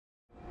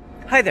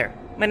Hi there,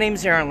 my name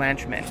is Aaron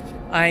Lanchman.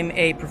 I'm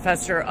a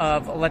professor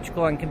of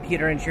electrical and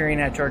computer engineering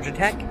at Georgia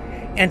Tech,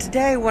 and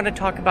today I want to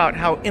talk about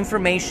how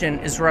information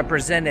is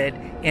represented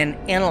in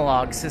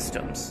analog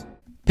systems.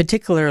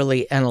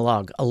 Particularly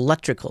analog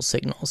electrical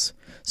signals.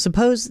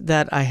 Suppose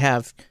that I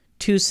have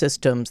two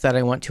systems that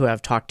I want to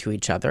have talk to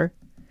each other,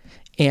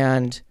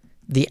 and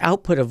the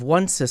output of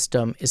one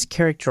system is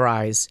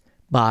characterized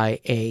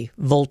by a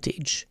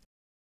voltage.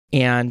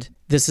 And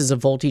this is a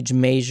voltage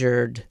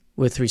measured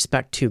with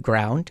respect to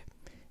ground.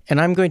 And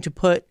I'm going to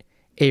put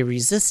a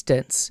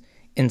resistance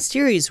in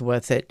series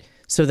with it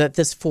so that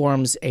this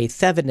forms a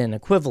Thevenin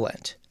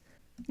equivalent.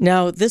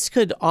 Now, this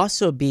could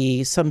also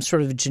be some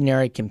sort of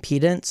generic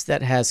impedance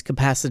that has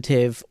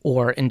capacitive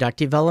or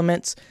inductive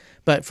elements,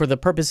 but for the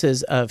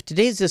purposes of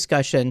today's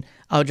discussion,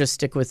 I'll just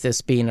stick with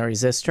this being a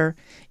resistor,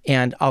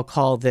 and I'll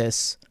call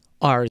this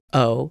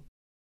RO.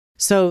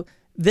 So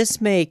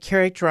this may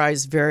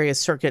characterize various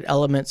circuit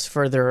elements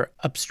further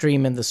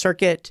upstream in the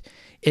circuit.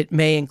 It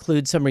may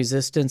include some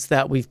resistance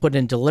that we've put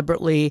in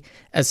deliberately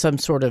as some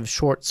sort of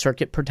short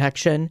circuit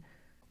protection.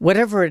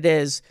 Whatever it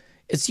is,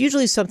 it's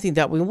usually something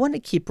that we want to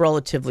keep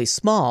relatively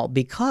small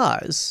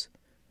because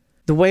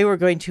the way we're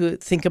going to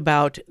think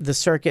about the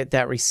circuit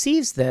that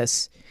receives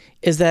this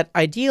is that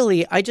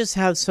ideally I just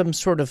have some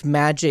sort of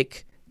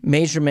magic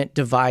measurement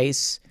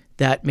device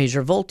that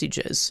measure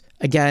voltages,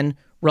 again,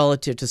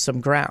 relative to some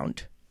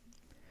ground.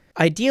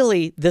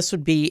 Ideally, this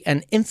would be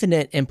an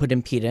infinite input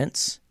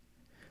impedance,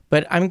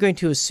 but I'm going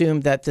to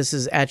assume that this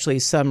is actually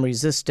some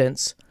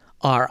resistance,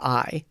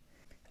 Ri.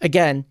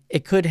 Again,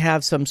 it could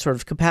have some sort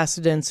of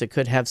capacitance, it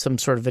could have some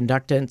sort of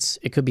inductance,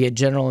 it could be a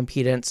general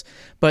impedance,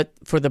 but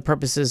for the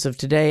purposes of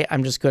today,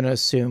 I'm just going to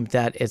assume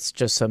that it's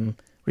just some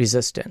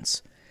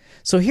resistance.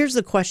 So here's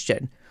the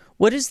question.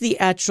 What is the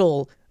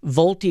actual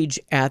voltage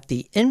at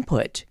the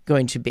input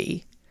going to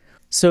be?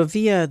 So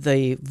via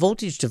the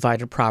voltage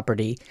divider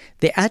property,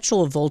 the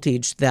actual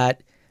voltage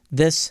that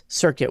this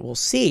circuit will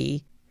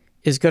see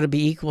is going to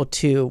be equal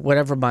to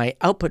whatever my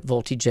output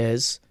voltage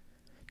is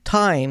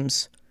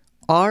times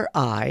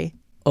Ri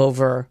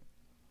over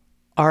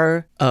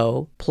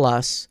Ro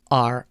plus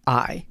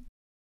Ri.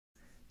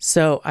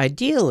 So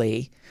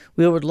ideally,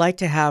 we would like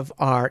to have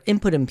our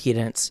input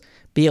impedance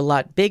be a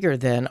lot bigger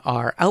than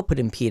our output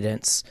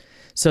impedance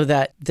so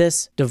that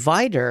this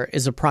divider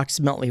is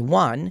approximately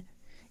 1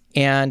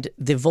 and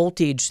the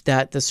voltage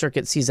that the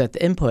circuit sees at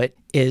the input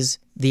is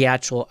the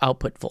actual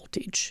output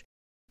voltage.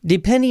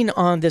 Depending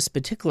on this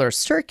particular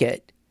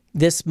circuit,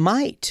 this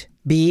might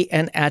be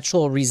an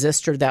actual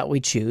resistor that we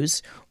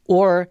choose,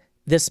 or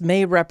this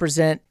may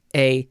represent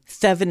a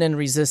Thevenin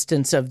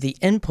resistance of the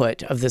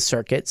input of the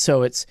circuit,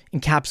 so it's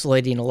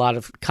encapsulating a lot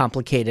of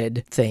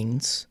complicated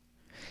things.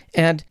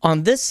 And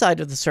on this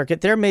side of the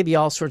circuit, there may be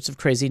all sorts of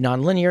crazy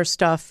nonlinear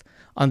stuff.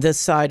 On this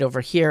side over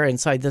here,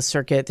 inside this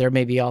circuit, there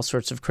may be all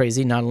sorts of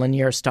crazy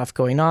nonlinear stuff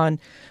going on.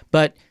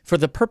 But for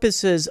the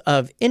purposes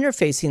of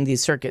interfacing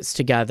these circuits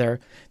together,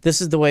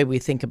 this is the way we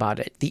think about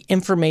it. The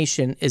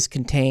information is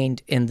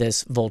contained in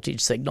this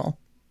voltage signal.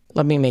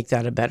 Let me make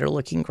that a better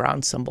looking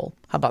ground symbol.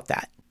 How about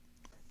that?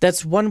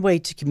 That's one way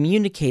to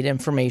communicate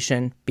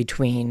information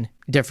between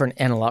different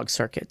analog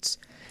circuits.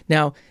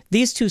 Now,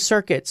 these two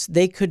circuits,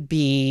 they could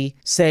be,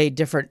 say,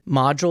 different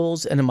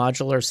modules in a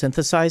modular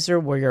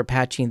synthesizer where you're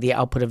patching the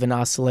output of an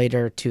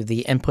oscillator to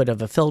the input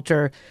of a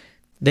filter.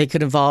 They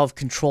could involve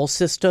control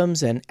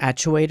systems and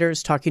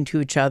actuators talking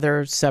to each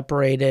other,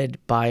 separated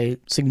by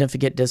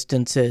significant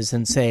distances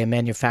in, say, a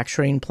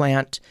manufacturing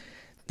plant.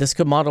 This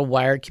could model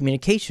wired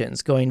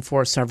communications going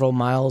for several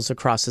miles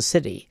across a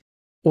city.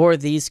 Or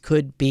these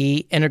could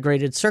be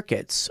integrated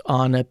circuits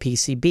on a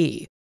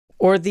PCB.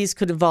 Or these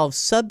could involve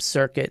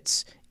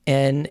sub-circuits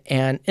in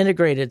an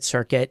integrated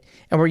circuit,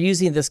 and we're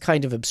using this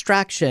kind of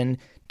abstraction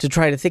to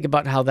try to think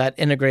about how that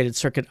integrated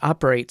circuit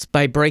operates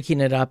by breaking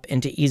it up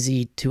into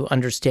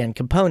easy-to-understand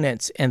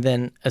components and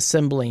then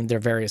assembling their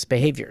various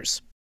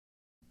behaviors.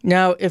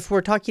 Now, if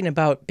we're talking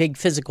about big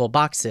physical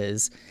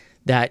boxes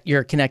that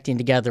you're connecting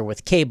together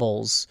with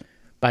cables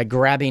by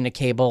grabbing a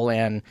cable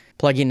and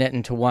plugging it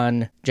into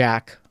one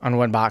jack on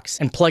one box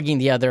and plugging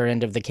the other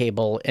end of the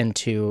cable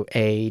into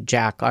a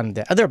jack on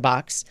the other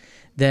box,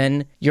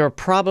 then you're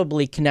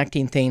probably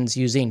connecting things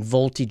using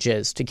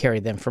voltages to carry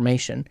the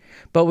information.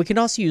 But we can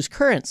also use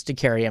currents to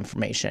carry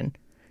information.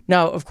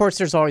 Now, of course,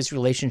 there's always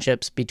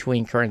relationships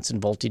between currents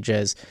and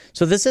voltages,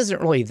 so this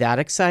isn't really that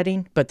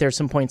exciting, but there's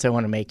some points I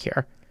want to make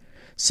here.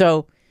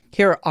 So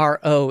here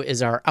RO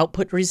is our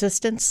output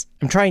resistance.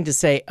 I'm trying to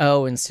say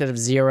O instead of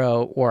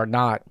 0 or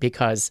not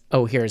because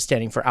O here is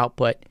standing for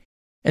output.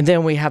 And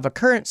then we have a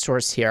current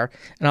source here,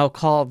 and I'll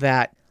call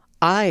that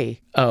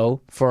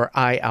IO for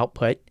I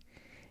output.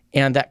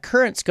 And that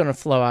current's going to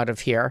flow out of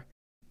here.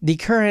 The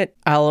current,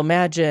 I'll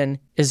imagine,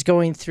 is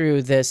going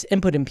through this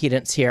input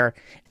impedance here.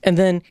 And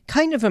then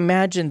kind of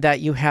imagine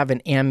that you have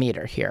an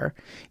ammeter here.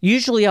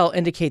 Usually I'll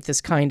indicate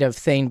this kind of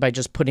thing by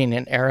just putting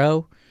an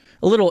arrow,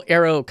 a little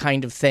arrow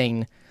kind of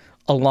thing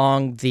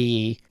along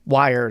the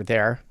wire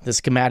there, the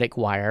schematic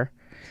wire.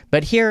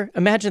 But here,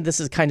 imagine this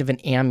is kind of an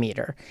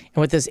ammeter. And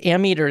what this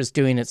ammeter is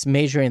doing, it's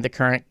measuring the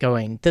current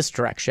going this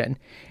direction.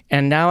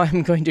 And now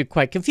I'm going to,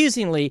 quite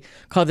confusingly,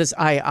 call this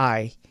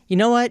II. You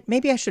know what?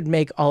 Maybe I should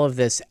make all of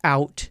this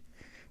out.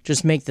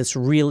 Just make this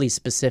really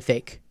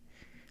specific.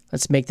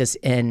 Let's make this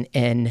N,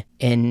 N,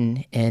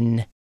 N,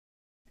 N.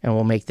 And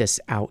we'll make this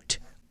out.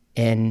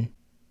 N.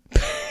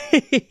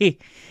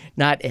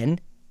 Not N.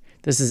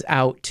 This is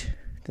out.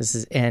 This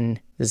is N.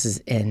 This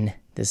is N.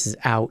 This is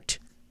out.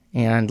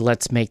 And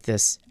let's make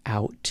this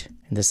out.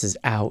 And this is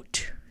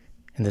out.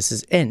 And this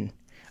is in.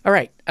 All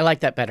right, I like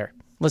that better.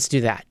 Let's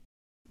do that.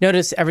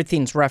 Notice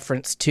everything's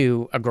referenced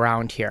to a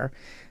ground here.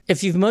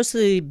 If you've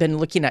mostly been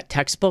looking at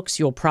textbooks,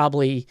 you'll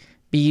probably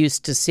be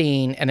used to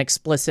seeing an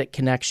explicit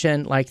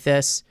connection like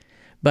this,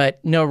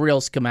 but no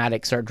real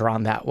schematics are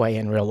drawn that way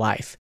in real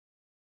life.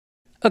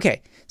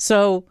 Okay,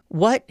 so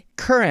what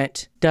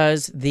current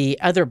does the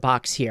other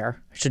box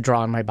here, I should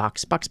draw on my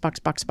box, box.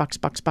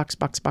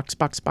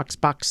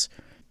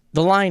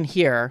 The line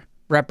here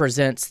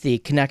represents the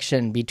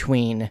connection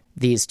between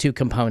these two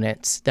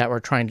components that we're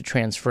trying to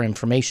transfer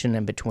information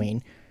in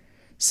between.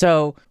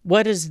 So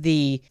what is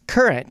the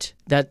current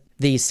that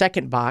the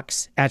second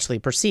box actually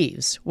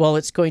perceives? Well,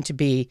 it's going to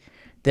be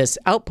this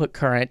output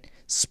current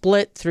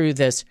split through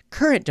this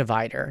current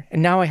divider.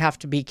 And now I have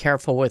to be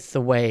careful with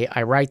the way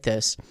I write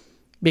this,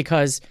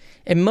 because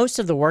in most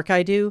of the work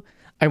I do,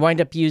 I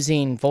wind up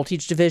using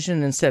voltage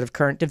division instead of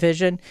current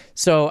division,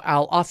 so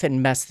I'll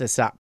often mess this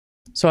up.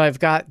 So I've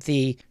got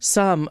the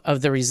sum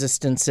of the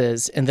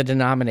resistances in the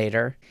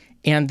denominator,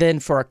 and then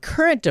for a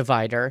current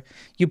divider,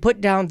 you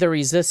put down the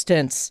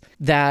resistance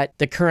that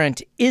the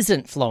current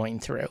isn't flowing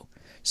through.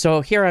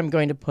 So here I'm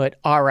going to put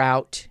R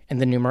out in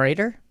the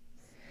numerator,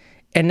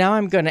 and now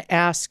I'm going to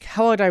ask,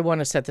 how would I want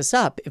to set this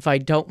up if I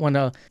don't want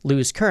to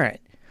lose current?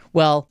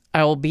 Well,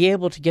 I will be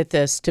able to get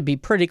this to be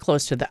pretty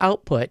close to the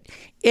output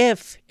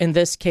if, in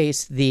this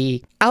case,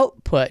 the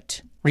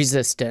output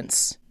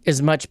resistance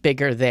is much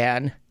bigger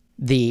than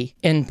the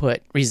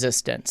input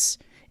resistance.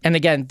 And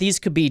again, these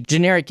could be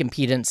generic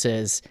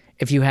impedances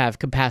if you have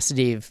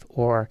capacitive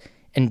or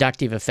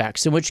inductive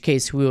effects, in which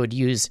case we would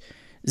use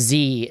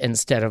Z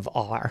instead of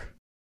R.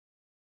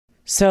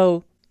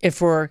 So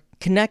if we're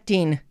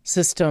connecting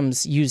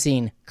systems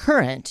using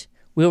current,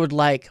 we would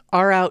like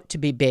R out to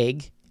be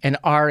big and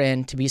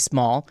Rn to be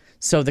small,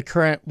 so the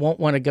current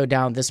won't want to go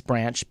down this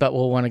branch, but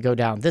will want to go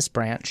down this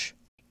branch.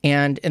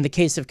 And in the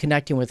case of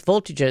connecting with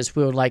voltages,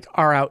 we would like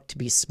R out to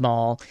be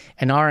small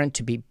and Rn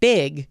to be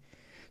big,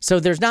 so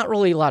there's not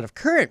really a lot of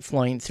current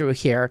flowing through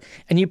here,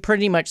 and you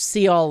pretty much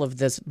see all of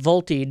this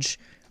voltage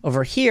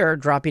over here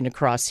dropping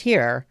across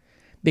here,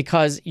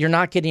 because you're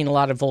not getting a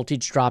lot of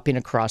voltage dropping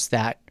across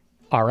that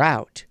R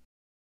out.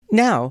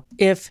 Now,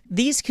 if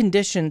these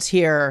conditions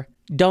here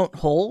don't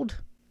hold,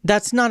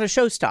 that's not a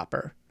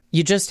showstopper.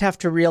 You just have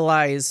to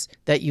realize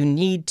that you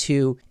need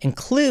to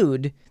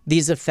include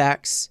these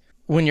effects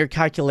when you're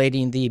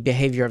calculating the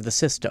behavior of the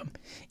system.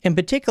 In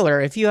particular,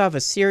 if you have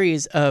a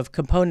series of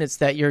components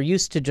that you're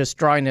used to just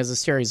drawing as a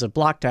series of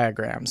block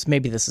diagrams,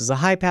 maybe this is a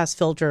high-pass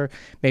filter,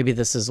 maybe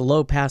this is a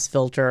low-pass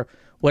filter,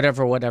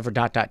 whatever,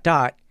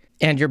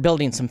 and you're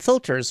building some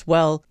filters,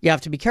 well, you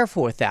have to be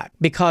careful with that.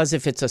 Because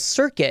if it's a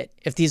circuit,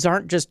 if these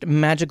aren't just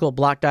magical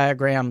block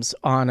diagrams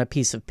on a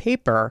piece of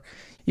paper,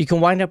 you can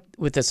wind up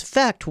with this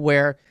effect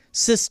where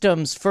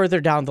systems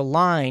further down the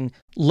line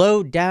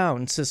load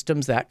down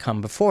systems that come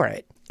before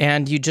it.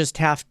 And you just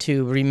have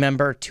to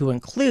remember to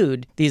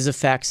include these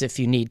effects if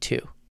you need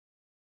to.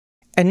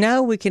 And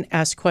now we can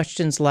ask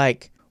questions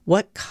like,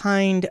 what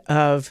kind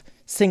of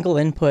single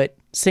input,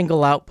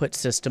 single output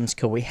systems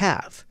could we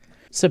have?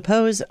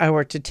 Suppose I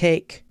were to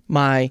take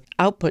my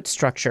output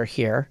structure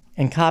here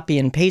and copy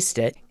and paste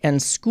it and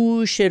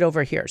scoosh it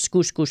over here.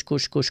 Scoosh, scoosh,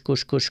 scoosh, scoosh,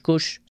 scoosh, scoosh,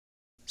 scoosh.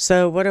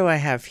 So what do I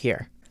have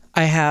here?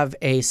 I have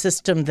a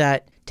system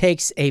that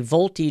takes a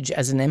voltage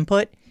as an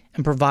input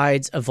and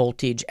provides a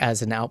voltage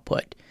as an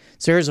output.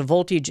 So here's a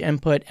voltage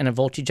input and a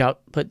voltage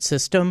output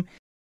system.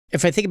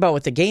 If I think about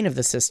what the gain of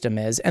the system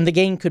is, and the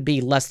gain could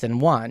be less than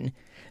 1,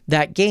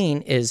 that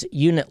gain is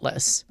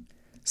unitless.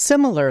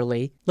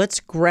 Similarly, let's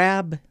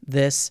grab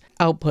this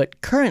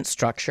output current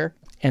structure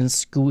and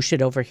scoosh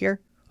it over here.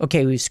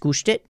 Okay, we've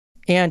scooshed it.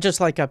 And just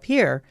like up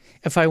here,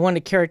 if I want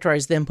to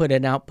characterize the input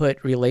and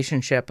output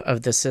relationship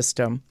of the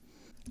system,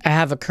 I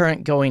have a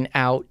current going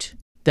out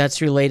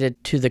that's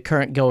related to the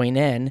current going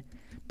in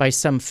by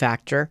some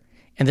factor,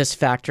 and this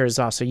factor is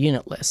also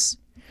unitless.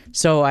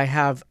 So I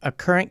have a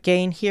current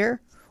gain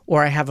here,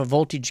 or I have a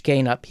voltage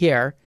gain up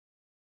here.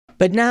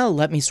 But now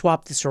let me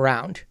swap this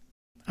around.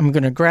 I'm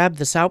going to grab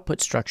this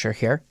output structure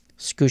here,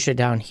 scoosh it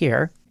down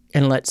here,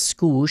 and let's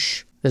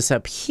scoosh this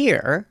up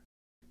here.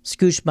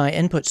 Scoosh my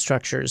input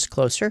structures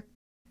closer,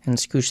 and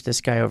scoosh this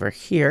guy over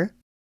here.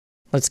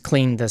 Let's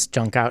clean this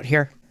junk out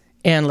here,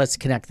 and let's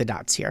connect the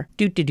dots here.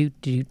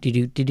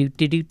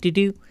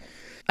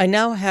 I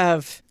now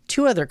have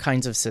two other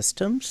kinds of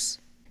systems.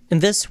 In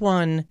this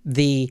one,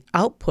 the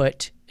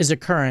output is a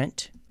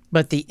current,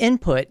 but the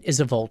input is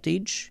a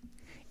voltage.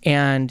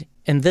 And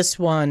In this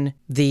one,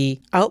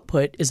 the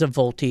output is a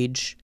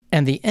voltage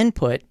and the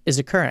input is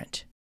a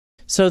current.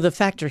 So the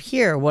factor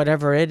here,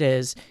 whatever it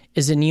is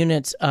in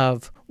units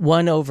of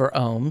 1 over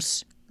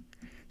ohms.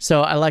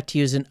 So I like to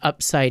use an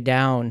upside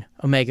down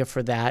omega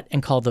for that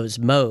and call those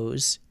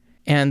mhos.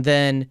 And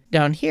then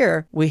down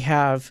here, we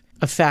have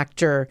a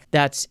factor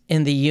that's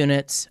in the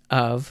units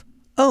of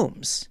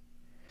ohms.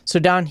 So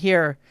down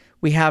here,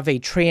 we have a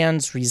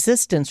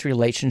trans-resistance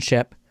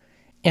relationship,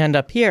 and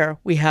up here,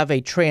 we have a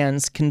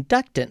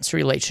trans-conductance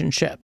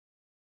relationship.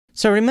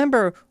 So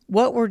remember,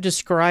 what we're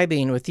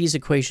describing with these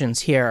equations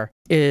here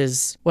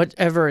is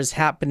whatever is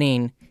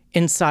happening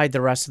inside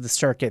the rest of the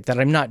circuit that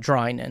I'm not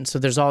drawing in. So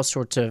there's all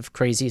sorts of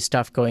crazy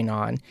stuff going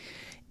on.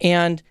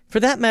 And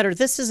for that matter,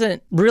 this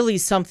isn't really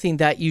something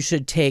that you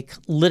should take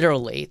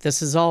literally.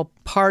 This is all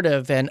part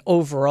of an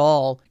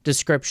overall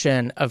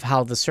description of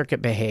how the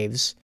circuit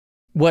behaves.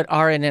 What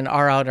R in and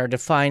R out are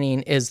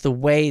defining is the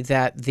way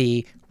that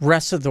the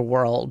rest of the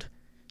world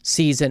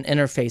sees and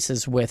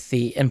interfaces with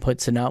the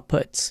inputs and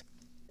outputs.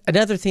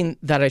 Another thing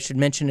that I should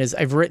mention is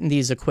I've written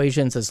these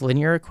equations as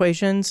linear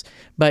equations,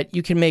 but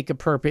you can make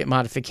appropriate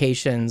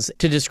modifications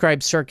to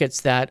describe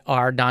circuits that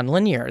are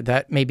nonlinear,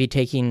 that may be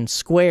taking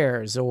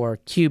squares or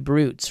cube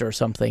roots or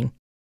something.